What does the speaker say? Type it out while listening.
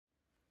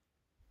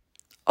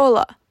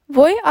Hola,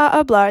 voy a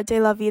hablar de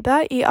la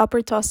vida y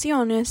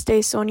aportaciones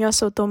de Sonia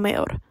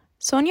Sotomayor.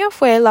 Sonia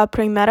fue la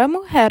primera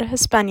mujer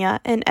hispana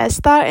en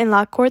estar en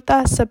la Corte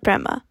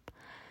Suprema.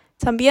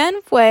 También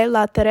fue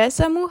la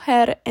tercera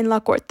mujer en la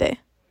Corte.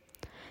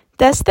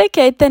 Desde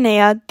que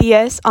tenía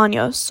 10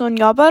 años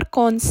soñaba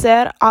con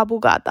ser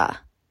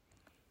abogada.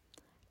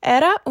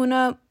 Era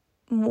una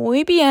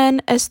muy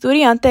bien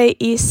estudiante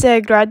y se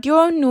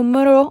graduó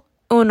número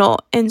 1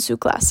 en su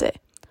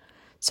clase.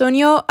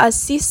 Sonia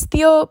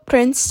asistió a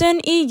Princeton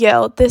y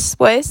Yale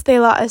después de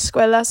la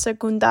escuela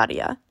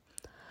secundaria.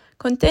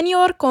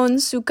 Continuó con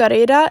su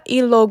carrera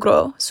y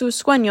logró sus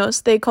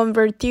sueños de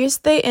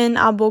convertirse en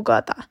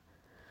abogada.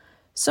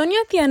 Sonia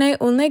tiene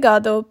un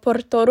legado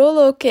por todo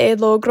lo que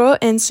logró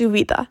en su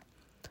vida.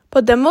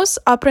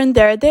 Podemos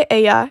aprender de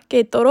ella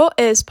que todo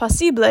es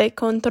posible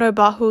con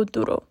trabajo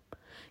duro.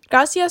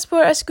 Gracias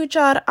por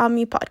escuchar a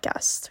mi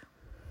podcast.